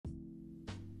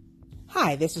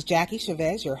Hi, this is Jackie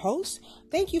Chavez, your host.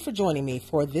 Thank you for joining me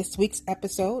for this week's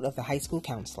episode of The High School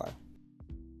Counselor.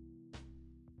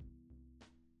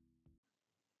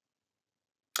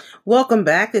 Welcome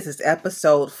back. This is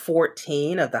episode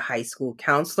 14 of The High School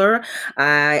Counselor.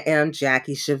 I am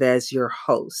Jackie Chavez, your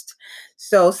host.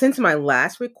 So, since my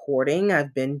last recording,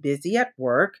 I've been busy at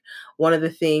work. One of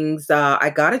the things I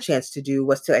got a chance to do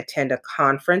was to attend a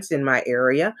conference in my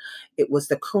area. It was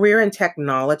the Career and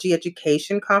Technology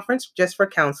Education Conference just for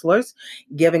counselors,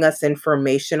 giving us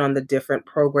information on the different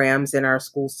programs in our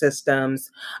school systems.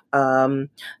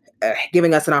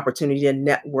 Giving us an opportunity to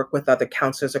network with other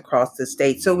counselors across the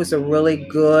state. So it was a really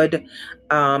good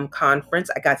conference.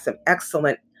 I got some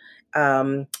excellent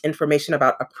information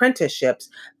about apprenticeships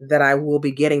that I will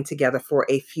be getting together for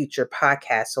a future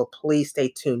podcast. So please stay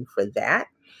tuned for that.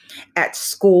 At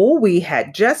school, we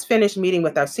had just finished meeting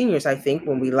with our seniors, I think,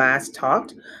 when we last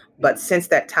talked. But since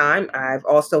that time, I've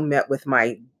also met with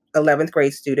my 11th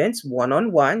grade students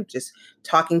one-on-one, just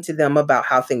talking to them about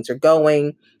how things are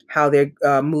going, how they're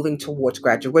moving towards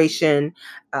graduation,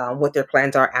 what their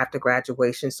plans are after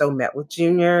graduation. So met with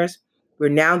juniors. We're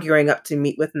now gearing up to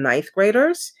meet with ninth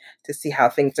graders to see how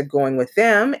things are going with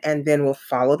them. And then we'll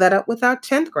follow that up with our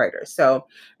 10th graders. So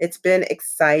it's been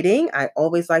exciting. I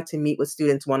always like to meet with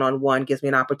students one-on-one, gives me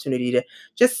an opportunity to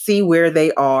just see where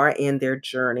they are in their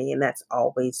journey. And that's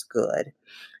always good.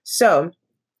 So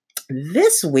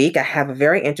this week, I have a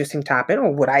very interesting topic,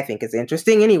 or what I think is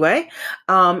interesting anyway.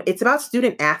 It's about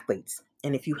student athletes.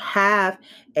 And if you have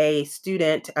a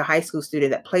student, a high school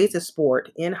student that plays a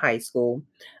sport in high school,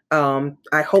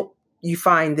 I hope you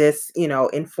find this,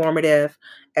 informative.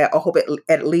 I hope it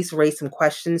at least raise some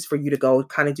questions for you to go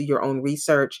kind of do your own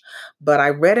research. But I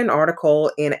read an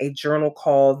article in a journal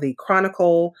called the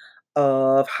Chronicle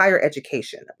of Higher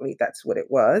Education. I believe that's what it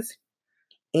was.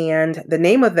 And the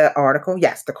name of the article,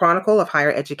 yes, the Chronicle of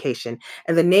Higher Education.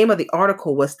 And the name of the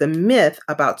article was The Myth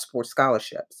About Sports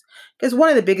Scholarships. Because one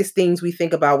of the biggest things we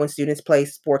think about when students play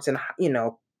sports in,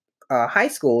 high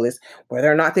school is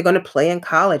whether or not they're going to play in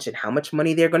college and how much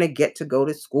money they're going to get to go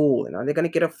to school and are they going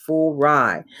to get a full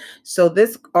ride. So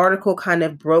this article kind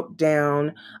of broke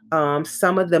down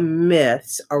some of the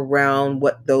myths around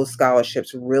what those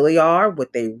scholarships really are,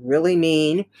 what they really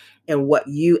mean, and what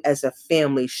you as a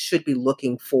family should be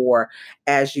looking for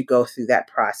as you go through that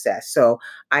process. So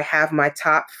I have my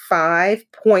top 5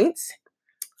 points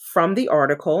from the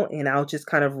article, and I'll just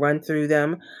kind of run through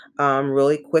them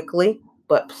really quickly.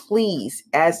 But please,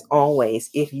 as always,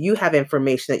 if you have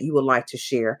information that you would like to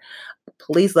share,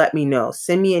 please let me know.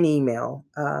 Send me an email.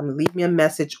 Leave me a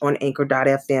message on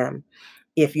anchor.fm.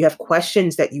 If you have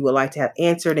questions that you would like to have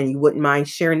answered and you wouldn't mind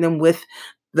sharing them with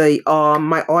the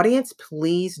my audience,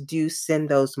 please do send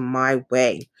those my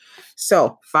way.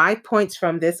 So 5 points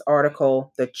from this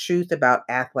article, The Truth About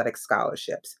Athletic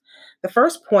Scholarships. The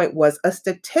first point was a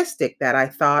statistic that I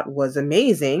thought was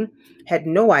amazing, had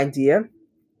no idea,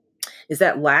 is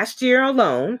that last year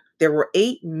alone, there were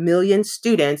 8 million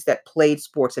students that played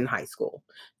sports in high school.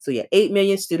 So you had 8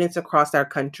 million students across our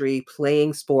country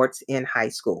playing sports in high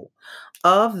school.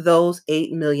 Of those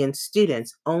 8 million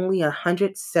students, only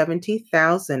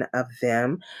 170,000 of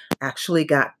them actually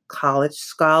got college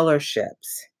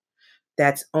scholarships.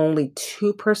 That's only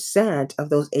 2% of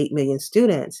those 8 million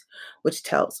students, which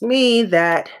tells me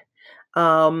that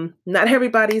not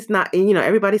everybody's not,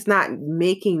 everybody's not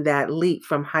making that leap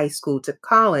from high school to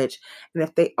college. And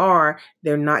if they are,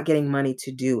 they're not getting money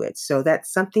to do it. So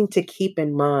that's something to keep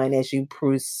in mind as you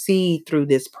proceed through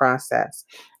this process.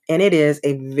 And it is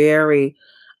a very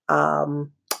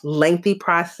um, lengthy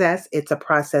process. It's a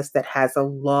process that has a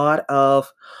lot of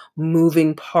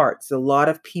moving parts, a lot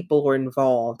of people are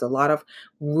involved, a lot of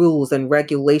rules and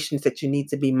regulations that you need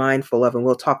to be mindful of. And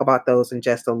we'll talk about those in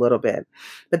just a little bit.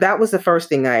 But that was the first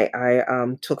thing I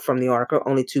took from the article.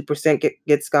 Only 2%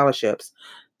 get scholarships.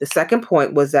 The second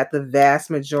point was that the vast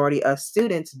majority of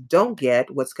students don't get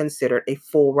what's considered a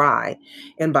full ride.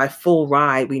 And by full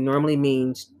ride, we normally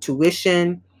mean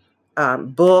tuition,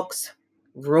 books,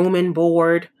 room and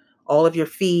board, all of your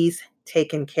fees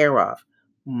taken care of.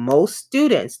 Most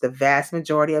students, the vast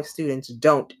majority of students,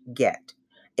 don't get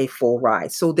a full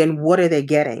ride. So then what are they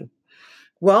getting?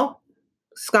 Well,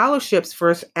 scholarships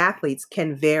for athletes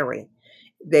can vary.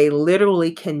 They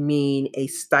literally can mean a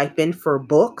stipend for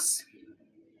books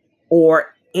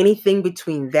or anything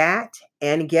between that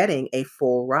and getting a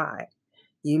full ride.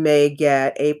 You may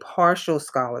get a partial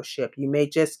scholarship. You may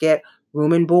just get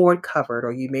room and board covered,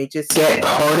 or you may just get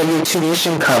part of your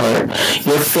tuition covered.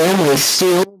 Your family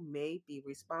still may be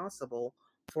responsible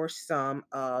for some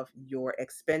of your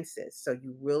expenses. So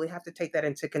you really have to take that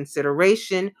into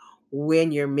consideration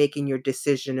when you're making your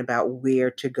decision about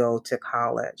where to go to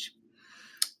college.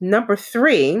 Number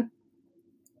three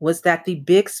was that the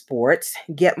big sports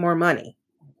get more money.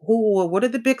 What are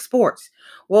the big sports?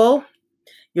 Well,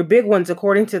 your big ones,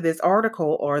 according to this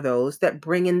article, are those that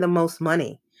bring in the most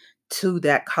money to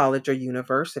that college or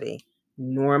university.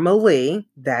 Normally,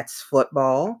 that's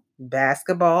football,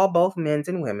 basketball, both men's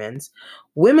and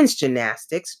women's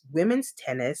gymnastics, women's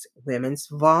tennis, women's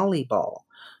volleyball.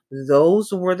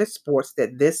 Those were the sports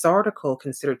that this article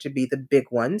considered to be the big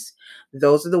ones.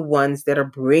 Those are the ones that are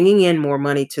bringing in more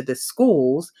money to the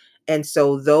schools. And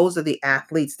so those are the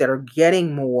athletes that are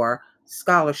getting more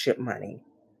scholarship money.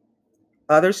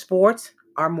 Other sports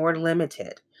are more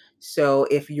limited. So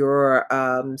if your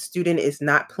student is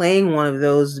not playing one of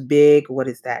those big, what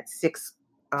is that, six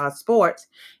sports,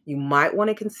 you might want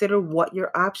to consider what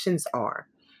your options are.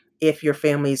 If your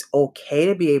family is okay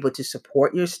to be able to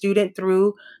support your student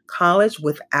through college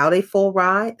without a full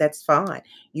ride, that's fine.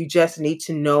 You just need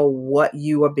to know what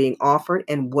you are being offered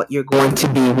and what you're going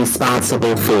to be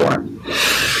responsible for.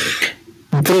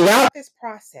 Throughout this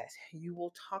process, you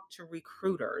will talk to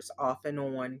recruiters off and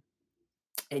on,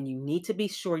 and you need to be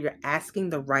sure you're asking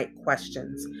the right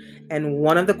questions. And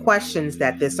one of the questions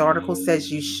that this article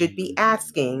says you should be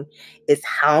asking is,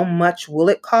 how much will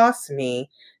it cost me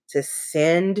to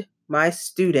send my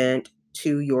student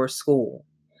to your school?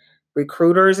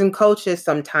 Recruiters and coaches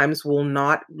sometimes will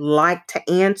not like to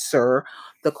answer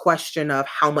the question of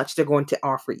how much they're going to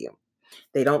offer you.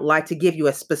 They don't like to give you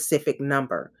a specific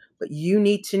number, but you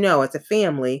need to know as a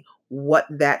family what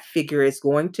that figure is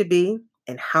going to be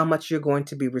and how much you're going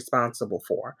to be responsible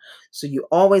for. So you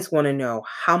always want to know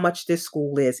how much this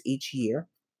school is each year,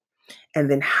 and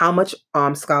then how much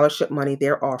scholarship money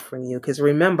they're offering you. Because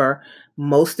remember,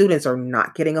 most students are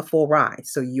not getting a full ride,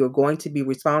 so you're going to be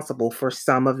responsible for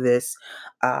some of this,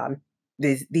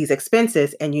 these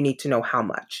expenses, and you need to know how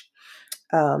much.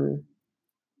 Um,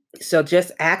 so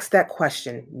just ask that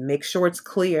question, make sure it's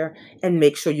clear, and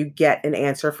make sure you get an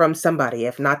answer from somebody.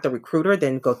 If not the recruiter,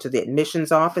 then go to the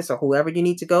admissions office or whoever you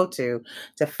need to go to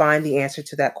find the answer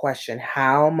to that question.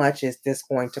 How much is this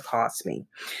going to cost me?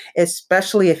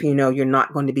 Especially if you know you're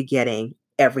not going to be getting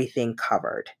everything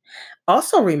covered.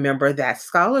 Also, remember that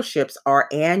scholarships are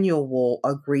annual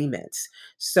agreements.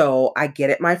 So I get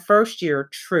it my first year,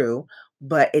 true,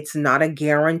 but it's not a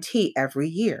guarantee every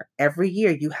year. Every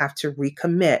year you have to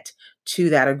recommit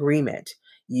to that agreement.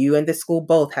 You and the school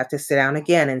both have to sit down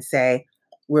again and say,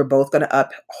 we're both going to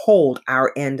uphold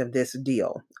our end of this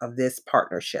deal, of this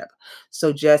partnership.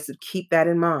 So just keep that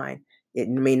in mind. It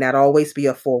may not always be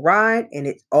a full ride, and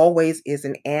it always is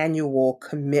an annual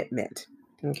commitment.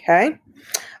 Okay.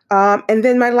 And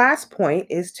then my last point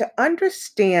is to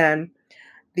understand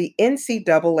the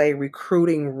NCAA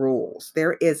recruiting rules.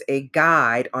 There is a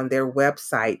guide on their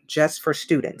website just for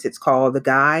students. It's called the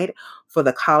Guide for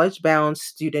the College Bound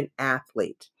Student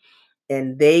Athlete.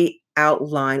 And they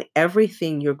outline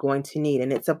everything you're going to need.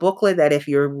 And it's a booklet that if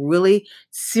you're really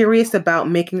serious about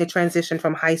making the transition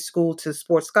from high school to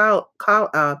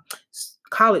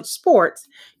college sports,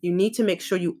 you need to make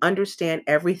sure you understand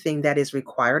everything that is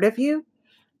required of you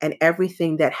and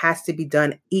everything that has to be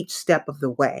done each step of the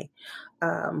way.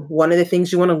 One of the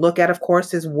things you want to look at, of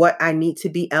course, is what I need to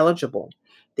be eligible.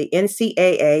 The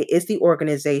NCAA is the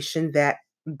organization that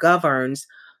governs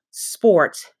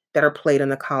sports that are played on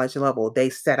the college level.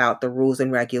 They set out the rules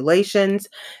and regulations.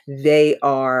 They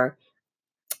are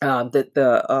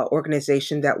the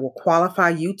organization that will qualify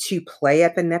you to play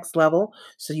at the next level.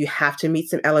 So you have to meet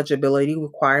some eligibility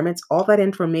requirements. All that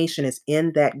information is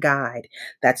in that guide.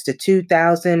 That's the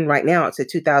 2000, right now it's a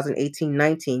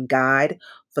 2018-19 guide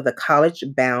for the college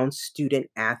bound student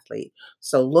athlete.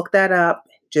 So look that up.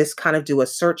 Just kind of do a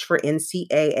search for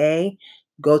NCAA.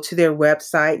 Go to their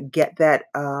website, get that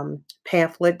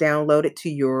pamphlet, download it to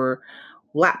your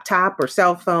laptop or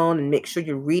cell phone, and make sure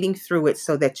you're reading through it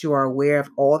so that you are aware of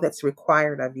all that's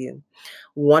required of you.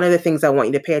 One of the things I want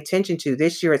you to pay attention to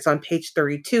this year, it's on page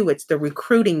 32, it's the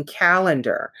recruiting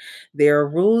calendar. There are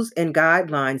rules and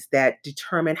guidelines that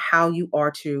determine how you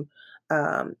are to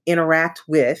interact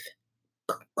with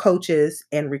coaches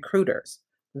and recruiters.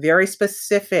 Very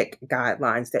specific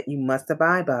guidelines that you must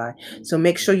abide by. So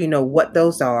make sure you know what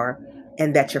those are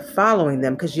and that you're following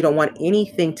them, because you don't want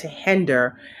anything to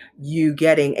hinder you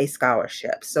getting a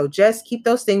scholarship. So just keep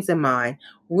those things in mind.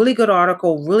 Really good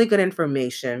article, really good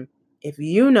information. If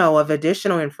you know of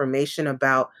additional information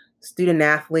about student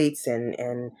athletes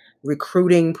and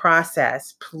recruiting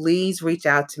process, please reach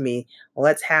out to me.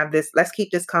 Let's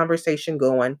keep this conversation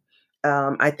going.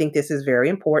 I think this is very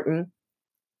important.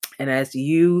 And as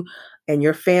you and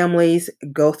your families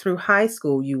go through high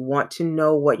school, you want to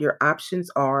know what your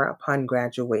options are upon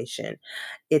graduation.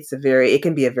 It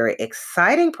can be a very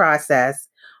exciting process,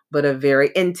 but a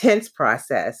very intense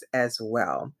process as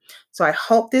well. So I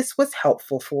hope this was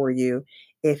helpful for you.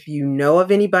 If you know of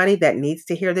anybody that needs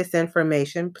to hear this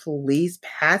information, please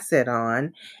pass it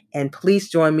on. And please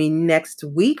join me next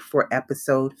week for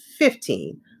episode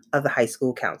 15 of The High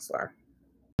School Counselor.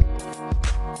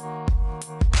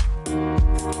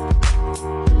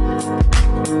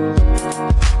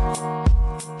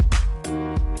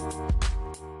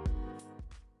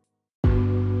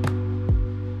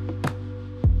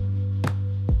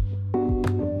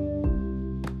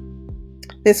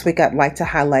 This week, I'd like to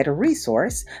highlight a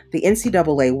resource. The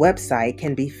NCAA website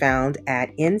can be found at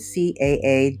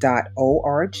ncaa.org.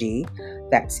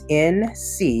 That's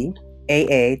ncaa.org.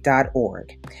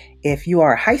 If you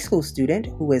are a high school student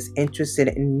who is interested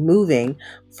in moving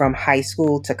from high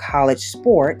school to college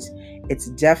sports,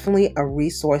 it's definitely a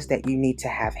resource that you need to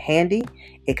have handy.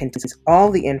 It contains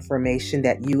all the information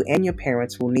that you and your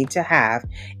parents will need to have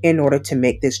in order to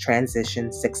make this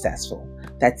transition successful.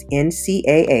 That's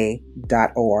ncaa.org.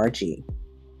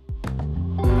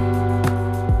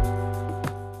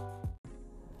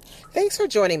 Thanks for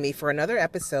joining me for another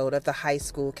episode of The High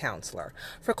School Counselor.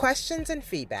 For questions and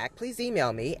feedback, please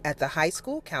email me at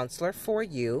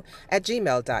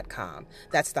thehighschoolcounselor4u@gmail.com.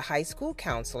 That's the high school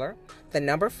counselor, the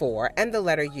number 4, and the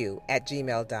letter U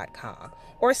 @gmail.com.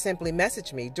 Or simply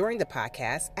message me during the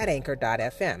podcast at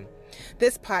anchor.fm.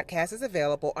 This podcast is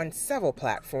available on several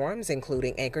platforms,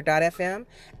 including Anchor.fm,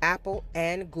 Apple,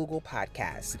 and Google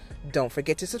Podcasts. Don't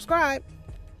forget to subscribe.